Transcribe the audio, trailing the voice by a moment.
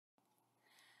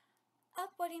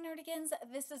up, Buddy Nerdigans?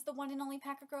 This is the one and only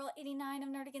Packer Girl 89 of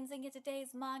Nerdigans, and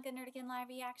today's Manga Nerdigan live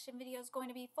reaction video is going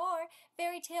to be for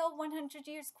Fairy Tail 100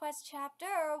 Years Quest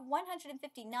Chapter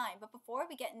 159. But before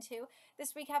we get into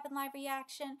this recap and live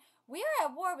reaction, we are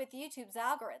at war with YouTube's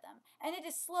algorithm, and it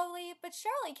is slowly but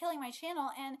surely killing my channel,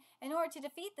 and in order to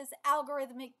defeat this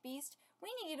algorithmic beast,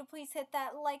 we need you to please hit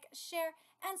that like, share,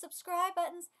 and subscribe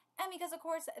buttons. And because, of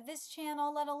course, this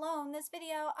channel, let alone this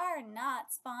video, are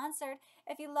not sponsored,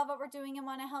 if you love what we're doing and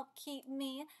want to help keep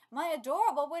me, my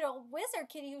adorable little wizard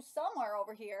kitty who's somewhere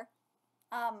over here,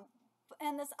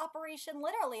 and this operation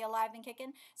literally alive and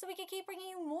kicking, so we can keep bringing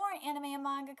you more anime and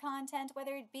manga content,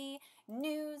 whether it be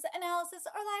news, analysis,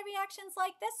 or live reactions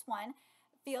like this one,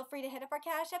 feel free to hit up our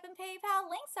Cash App and PayPal.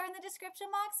 Links are in the description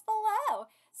box below.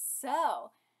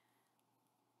 So,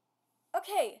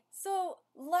 okay, so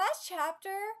last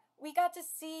chapter, we got to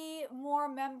see more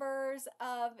members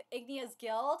of Ignia's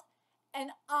guild, and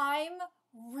I'm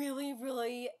really,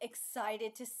 really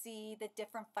excited to see the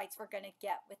different fights we're going to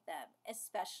get with them,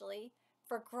 especially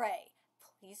for Gray.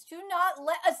 Please do not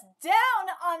let us down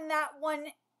on that one,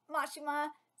 Mashima.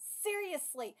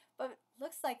 Seriously. But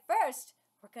looks like first,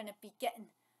 we're going to be getting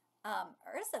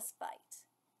Urza's fight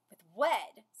with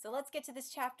Wed. So let's get to this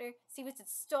chapter, see what's in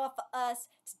store for us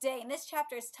today. And this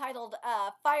chapter is titled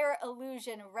Fire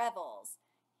Illusion Revels.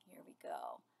 Here we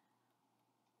go.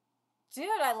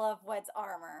 Dude, I love Wed's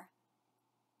armor.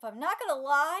 But I'm not gonna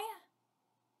lie,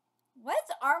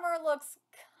 Wed's armor looks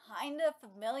kind of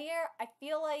familiar. I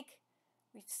feel like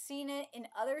we've seen it in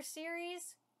other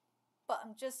series, but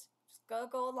I'm just gonna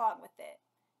go along with it.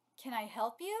 Can I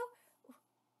help you?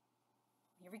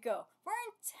 Here we go. We're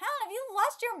in town. Have you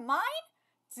lost your mind?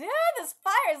 Dude, this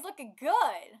fire is looking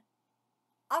good.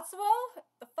 Atsuo,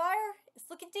 the fire is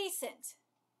looking decent.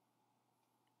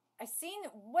 I've seen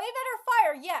way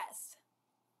better fire, yes.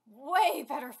 Way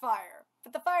better fire.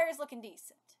 But the fire is looking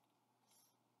decent.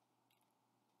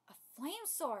 A flame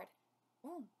sword.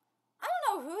 Ooh. I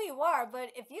don't know who you are,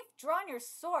 but if you've drawn your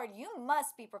sword, you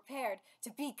must be prepared to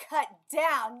be cut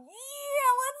down.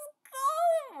 Yeah, let's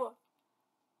go!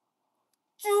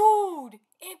 Dude,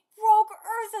 it broke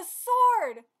Urza's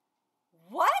sword.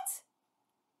 What?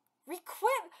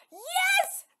 Requip.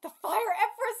 Yes! The Fire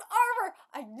Empress armor.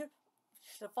 I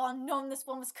should have all known this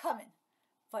one was coming.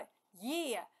 But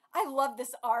yeah, I love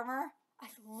this armor. I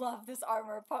love this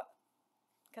armor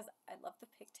because I love the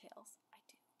pigtails. I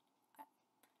do.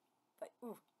 But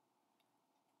ooh.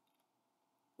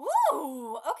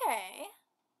 Ooh, okay.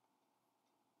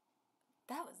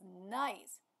 That was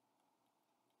nice.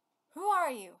 Who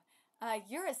are you?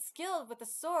 You're as skilled with the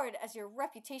sword as your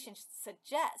reputation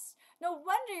suggests. No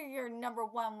wonder you're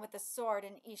 #1 with the sword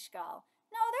in Ishgal.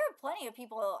 No, there are plenty of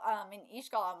people in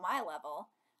Ishgal on my level.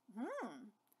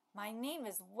 My name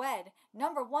is Wed,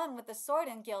 #1 with the sword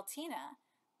in Giltina.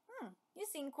 You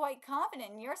seem quite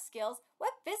confident in your skills.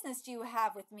 What business do you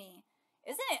have with me?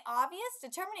 Isn't it obvious?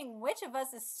 Determining which of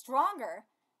us is stronger.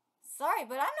 Sorry,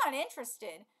 but I'm not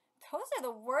interested. Those are the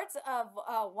words of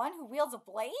one who wields a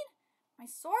blade? My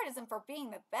sword isn't for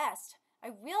being the best. I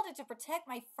wield it to protect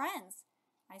my friends.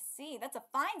 I see, that's a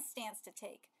fine stance to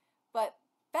take. But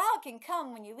battle can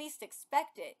come when you least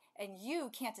expect it, and you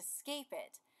can't escape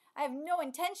it. I have no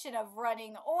intention of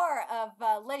running or of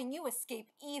letting you escape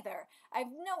either. I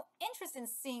have no interest in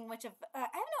seeing which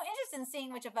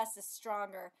of us is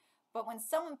stronger. But when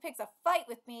someone picks a fight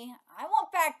with me, I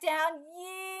won't back down.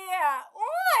 Yeah!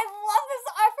 Oh, I love this.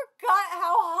 I forgot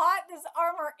how hot this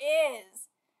armor is.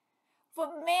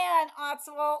 But man,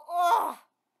 Atsuo, ugh.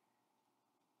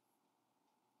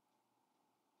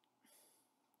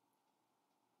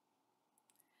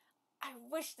 I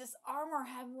wish this armor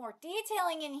had more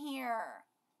detailing in here.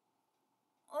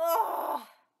 Ugh.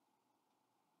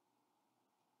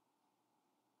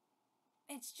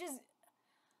 It's just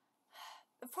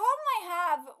the problem I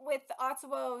have with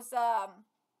Atsuo's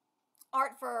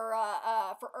art for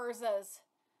Urza's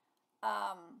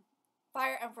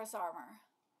Fire Empress armor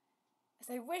is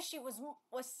I wish it was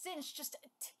cinched just a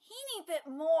teeny bit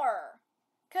more.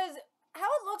 Cause how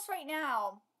it looks right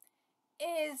now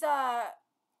is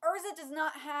Urza does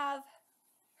not have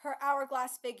her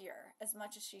hourglass figure as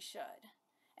much as she should.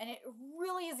 And it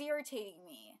really is irritating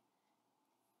me.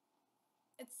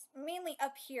 It's mainly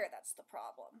up here that's the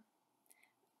problem.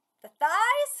 The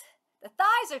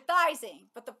thighs are thighising,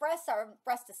 but the breasts are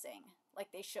breastising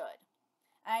like they should.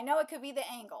 And I know it could be the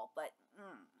angle, but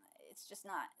it's just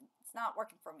not, it's not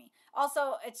working for me.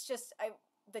 Also, it's just,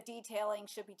 the detailing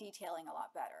should be detailing a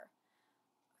lot better.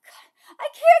 I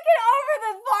can't get over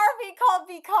the Barbie called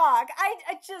Peacock.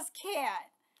 I just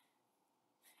can't.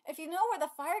 If you know where the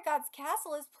fire god's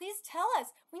castle is, please tell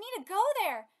us. We need to go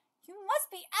there. You must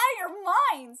be out of your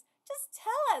minds. Just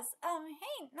tell us.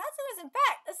 Hey, Natsu isn't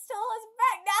back. Estella isn't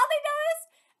back. Now they notice?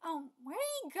 Where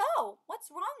did he go? What's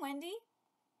wrong, Wendy?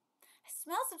 I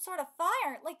smell some sort of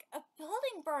fire, like a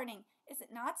building burning. Is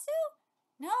it Natsu?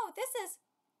 No, this is...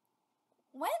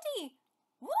 Wendy!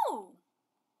 Whoa!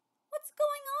 What's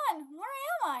going on? Where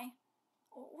am I?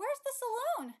 Where's the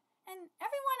saloon? And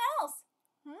everyone else?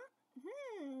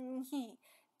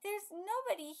 There's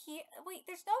nobody here. Wait,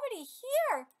 there's nobody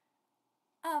here.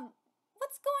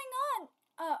 What's going on?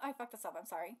 I fucked this up. I'm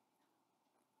sorry.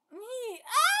 This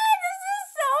is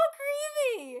so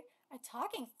creepy. A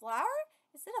talking flower?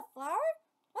 Is it a flower?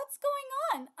 What's going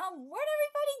on? Where'd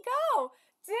everybody go?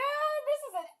 Dude, this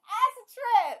is an acid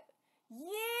trip.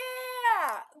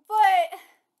 Yeah, but...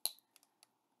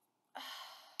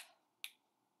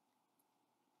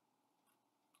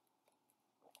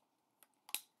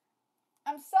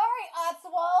 I'm sorry,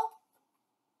 Atsuo.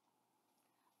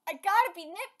 I gotta be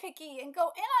nitpicky and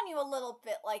go in on you a little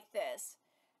bit like this.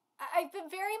 I've been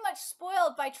very much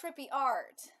spoiled by trippy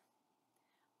art.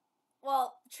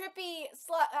 Well, trippy /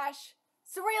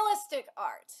 surrealistic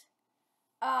art.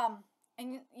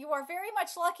 And you are very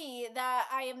much lucky that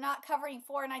I am not covering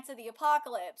 4 Nights of the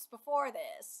Apocalypse before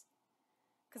this.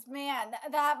 Because, man,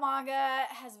 that manga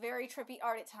has very trippy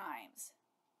art at times.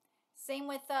 Same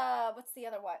with, what's the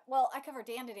other one? Well, I covered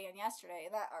Dan to Dan yesterday.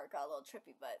 That art got a little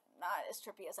trippy, but not as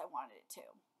trippy as I wanted it to.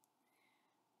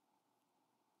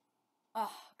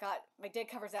 Oh, God, I did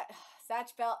cover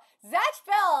Zatch Bell. Zatch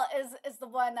Bell is the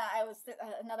one that I was,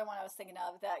 another one I was thinking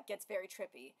of that gets very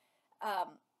trippy.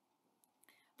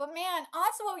 But man,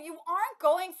 Atsuo, you aren't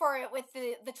going for it with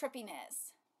the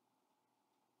trippiness.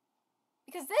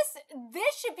 Because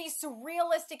this should be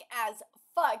surrealistic as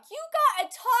fuck. You got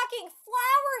a talking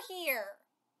flower here.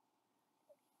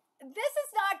 This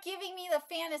is not giving me the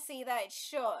fantasy that it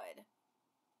should.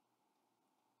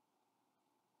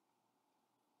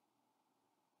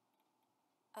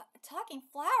 A talking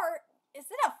flower?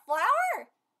 Is it a flower?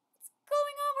 What's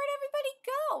going on? Where'd everybody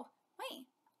go? Wait,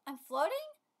 I'm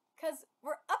floating? Because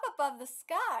we're up above the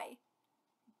sky.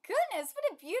 Goodness, what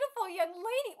a beautiful young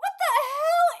lady. What the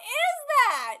hell is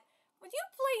that? Would you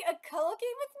play a color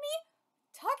game with me?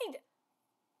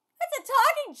 That's a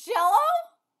talking jello?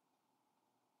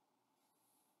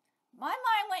 My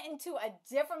mind went into a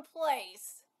different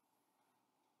place.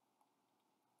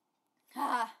 They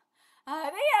have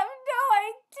no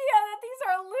idea that these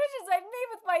are illusions I made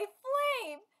with my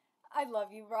flame. I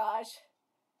love you, Raj.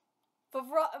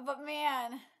 But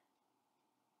man...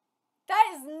 that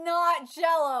is not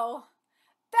Jello.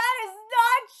 That is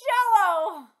not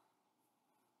Jello.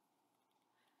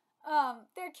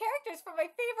 They're characters from my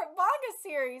favorite manga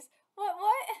series.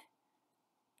 What?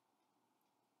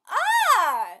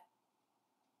 Ah!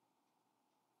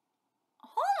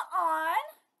 Hold on.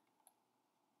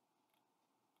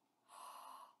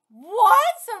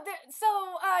 What? So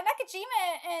Nakajima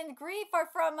and Grief are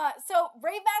from, so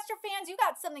Brave Master fans, you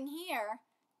got something here.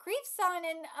 Grief-san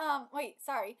and,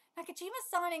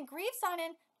 Nakajima-san and Grief-san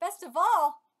and best of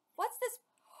all, what's this?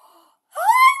 What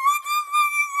the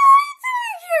fuck is I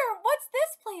doing here? What's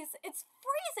this place? It's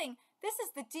freezing. This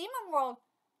is the demon world.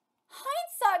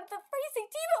 HIEN-san, the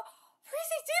freezing demon. What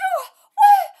is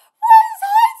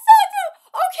HIEN-san doing?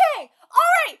 Okay,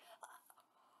 alright.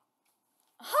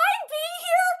 HIEN being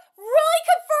here really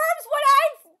confirms what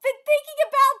I've been thinking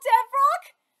about Dead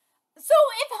Rock. So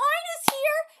if HIEN is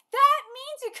here, that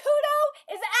means Yakuto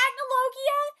is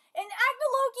Agnologia, and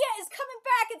Agnologia is coming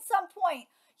back at some point.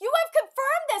 You have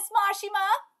confirmed this, Mashima.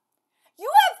 You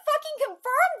have fucking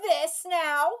confirmed this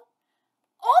now.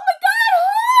 Oh my god,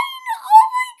 HIEN! Oh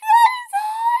my god, it's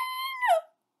HIEN!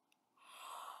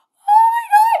 Oh my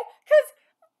god, because,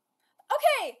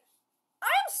 okay,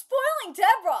 I'm spoiling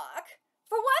Dead Rock.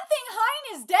 For one thing, HIEN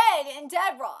is dead in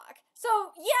Dead Rock.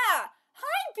 So yeah,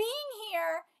 HIEN being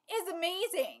here is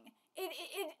amazing.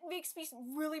 It makes me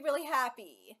really, really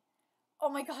happy. Oh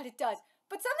my god, it does.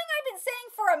 But something I've been saying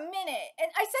for a minute,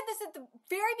 and I said this at the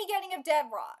very beginning of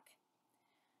Dead Rock,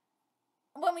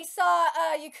 when we saw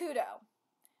Yakuto.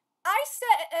 I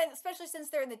said, and especially since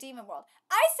they're in the demon world,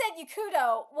 I said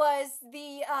Yakuto was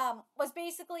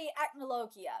basically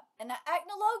Agnologia. And that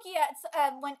Agnologia,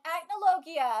 when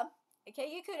Agnologia, aka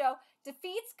Yakuto,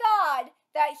 defeats God,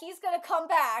 that he's gonna come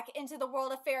back into the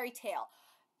world of fairy tale.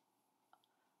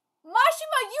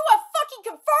 Mashima, you have fucking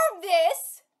confirmed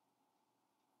this!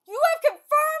 You have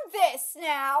confirmed this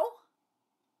now!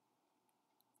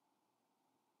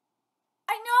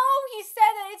 I know he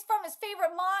said that it's from his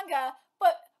favorite manga,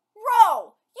 but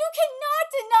bro, you cannot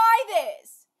deny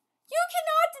this! You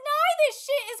cannot deny this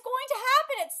shit is going to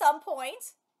happen at some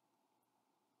point.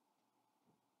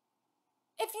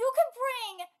 If you can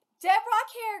bring Dead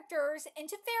Rock characters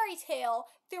into Fairy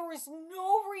Tail, there is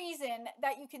no reason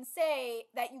that you can say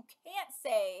that you can't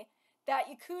say that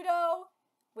Yakuto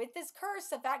with this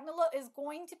curse of Agnologia is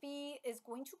going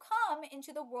to come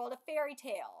into the world of Fairy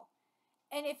Tail.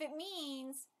 And if it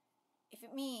means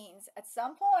at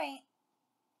some point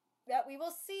that we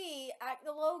will see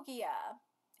Agnologia,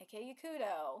 aka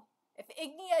Yakuto, if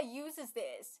Ignia uses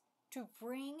this to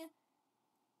bring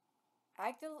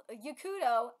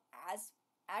Yakuto as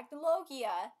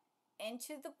Agnologia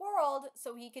into the world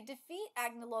so he could defeat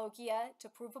Agnologia to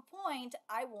prove a point,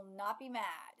 I will not be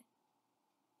mad.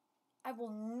 I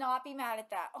will not be mad at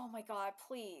that. Oh my god,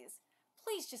 please.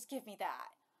 Please just give me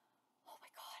that. Oh my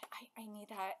god, I need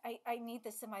that. I need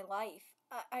this in my life.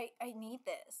 I need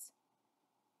this.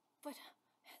 But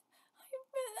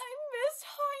I missed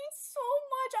HIEN so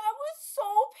much. I was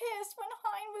so pissed when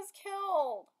HIEN was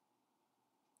killed.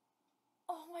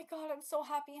 Oh my god, I'm so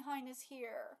happy HIEN is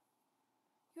here.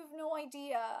 You have no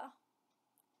idea.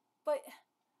 But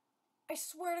I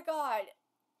swear to God,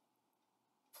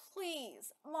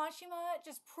 please, Mashima,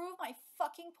 just prove my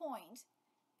fucking point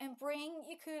and bring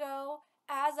Yakuto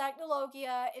as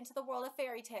Agnologia into the world of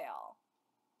Fairy Tail.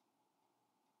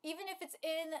 Even if it's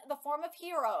in the form of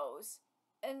heroes.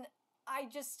 And I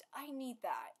need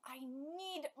that. I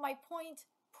need my point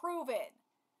proven.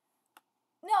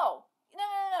 No.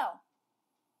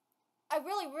 I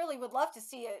really would love to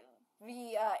see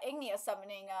the Ignia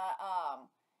summoning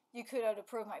Yakuto to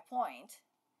prove my point.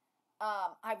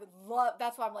 I would love,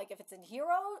 that's why I'm like, if it's in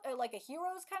hero, like a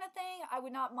heroes kind of thing, I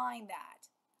would not mind that.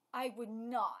 I would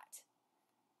not.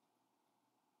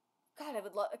 God, I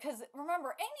would love, because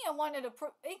remember,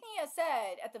 Ignia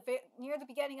said near the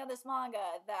beginning of this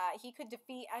manga that he could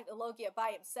defeat Agnologia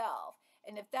by himself.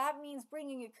 And if that means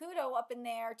bringing Yakuto up in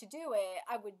there to do it,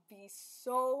 I would be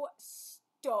so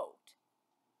stoked.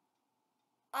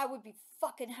 I would be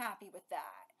fucking happy with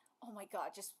that. Oh my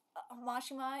god, just,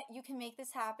 Mashima, you can make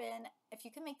this happen. If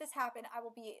you can make this happen, I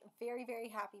will be very, very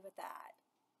happy with that.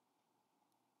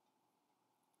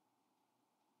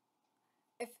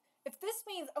 If this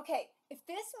means, okay, if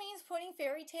this means putting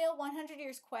Fairy Tail 100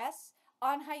 Years Quest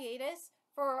on hiatus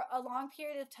for a long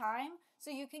period of time,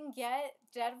 so you can get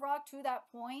Dead Rock to that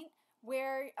point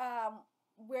where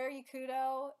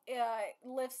Yakuto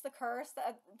lifts the curse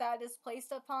that is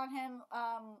placed upon him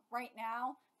right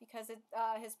now, because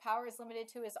his power is limited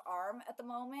to his arm at the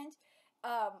moment.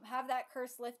 Have that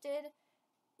curse lifted.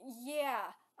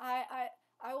 Yeah, I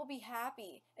will be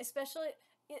happy, especially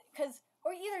because,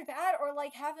 or either that, or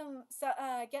like have him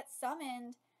get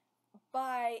summoned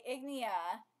by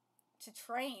Ignia to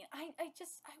train. I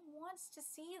wants to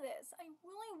see this. I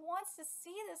really wants to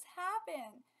see this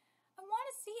happen. I want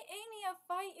to see Ignia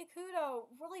fight Yakuto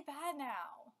really bad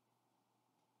now.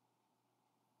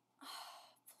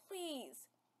 Please.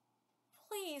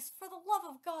 Please, for the love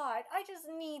of God, I just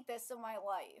need this in my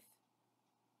life.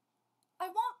 I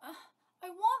want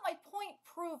my point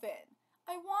proven.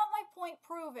 I want my point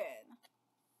proven.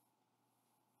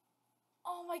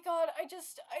 Oh my god, I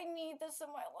need this in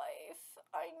my life.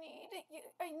 I need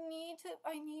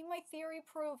my theory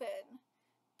proven.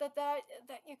 That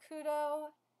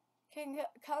Yakuto can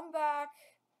come back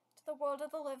to the world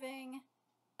of the living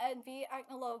and be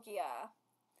Agnologia.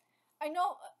 I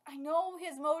know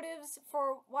his motives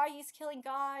for why he's killing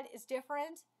God is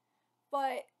different,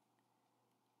 but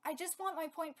I just want my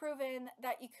point proven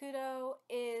that Yakuto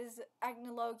is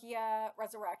Agnologia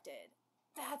resurrected.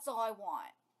 That's all I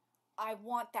want. I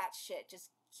want that shit.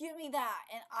 Just give me that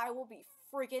and I will be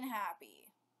freaking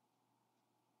happy.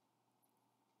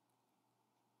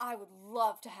 I would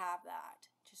love to have that.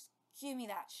 Just give me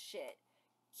that shit.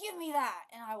 Give me that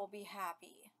and I will be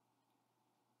happy.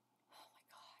 Oh my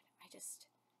god.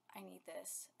 I need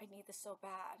this. I need this so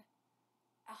bad.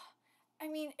 I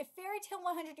mean, if Fairy Tail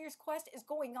 100 Years Quest is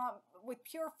going on with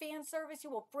pure fan service, you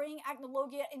will bring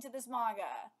Agnologia into this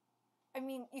manga. I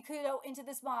mean, Yakuto into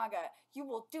this manga. You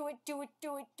will do it. You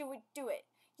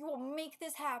will make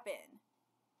this happen.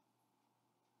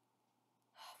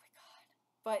 Oh my god.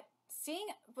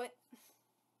 But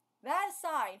that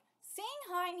aside, seeing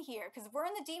HIEN here, because we're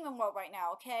in the demon world right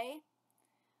now, okay?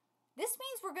 This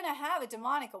means we're gonna have a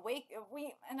demonic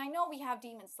and I know we have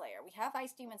Demon Slayer. We have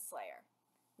Ice Demon Slayer.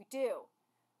 We do.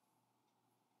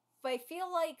 But I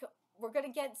feel like we're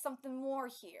gonna get something more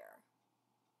here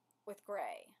with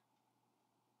Gray.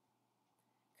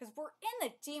 Because we're in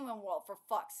the demon world, for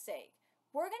fuck's sake.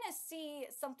 We're gonna see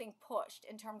something pushed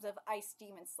in terms of Ice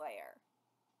Demon Slayer.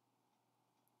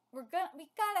 we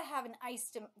gotta have an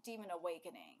ice demon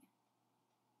awakening.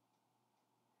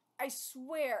 I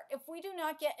swear, if we do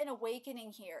not get an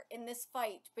awakening here in this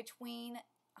fight between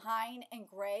HIEN and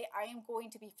Gray, I am going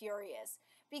to be furious.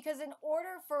 Because in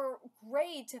order for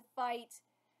Gray to fight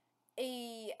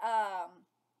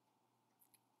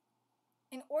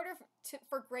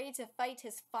for Gray to fight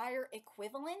his fire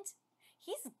equivalent,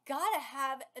 he's gotta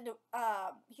have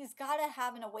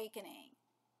an awakening.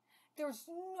 There's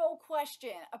no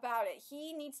question about it.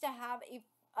 He needs to have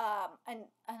an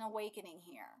awakening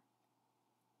here.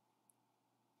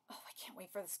 Oh, I can't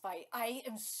wait for this fight. I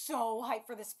am so hyped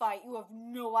for this fight. You have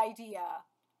no idea.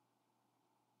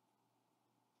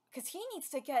 Because he needs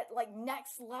to get, like,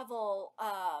 next level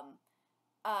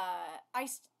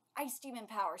ice demon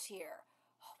powers here.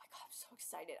 Oh my god, I'm so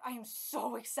excited. I am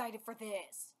so excited for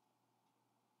this.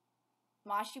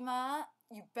 Mashima,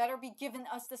 you better be giving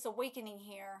us this awakening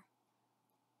here.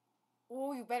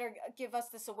 Oh, you better give us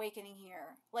this awakening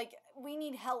here. Like, we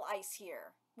need hell ice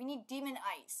here. We need demon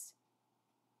ice.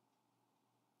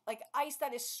 Like, ice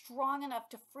that is strong enough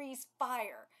to freeze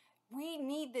fire. We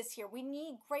need this here. We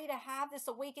need Gray to have this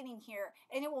awakening here.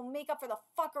 And it will make up for the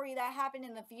fuckery that happened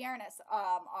in the Viernes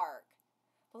arc.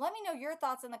 But let me know your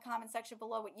thoughts in the comment section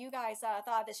below, what you guys thought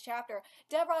of this chapter.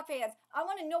 Dead Rock fans, I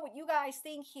want to know what you guys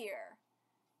think here.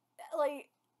 Like,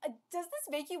 does this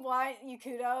make you want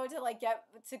Yukuto to, like, get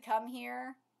to come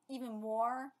here even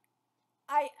more?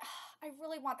 I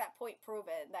really want that point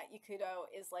proven that Yukuto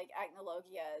is, like,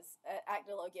 Agnologia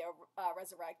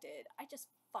resurrected. I just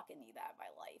fucking need that in my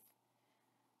life.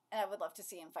 And I would love to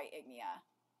see him fight Ignia.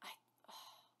 I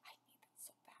need that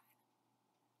so bad.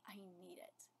 I need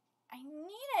it. I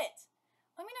need it!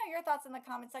 Let me know your thoughts in the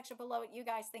comment section below, what you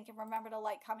guys think, and remember to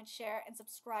like, comment, share, and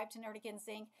subscribe to Nerdigans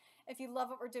Inc. if you love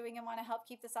what we're doing and want to help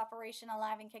keep this operation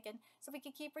alive and kicking, so we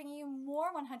can keep bringing you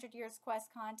more 100 Years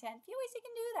Quest content. A few ways you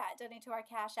can do that: donate to our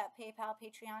Cash App, PayPal,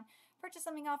 Patreon, purchase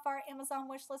something off our Amazon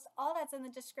wishlist. All that's in the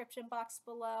description box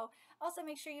below. Also,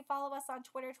 make sure you follow us on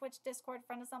Twitter, Twitch, Discord,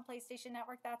 friend us on PlayStation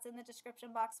Network. That's in the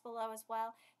description box below as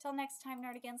well. Till next time,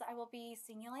 Nerdigans, I will be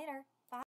seeing you later. Bye.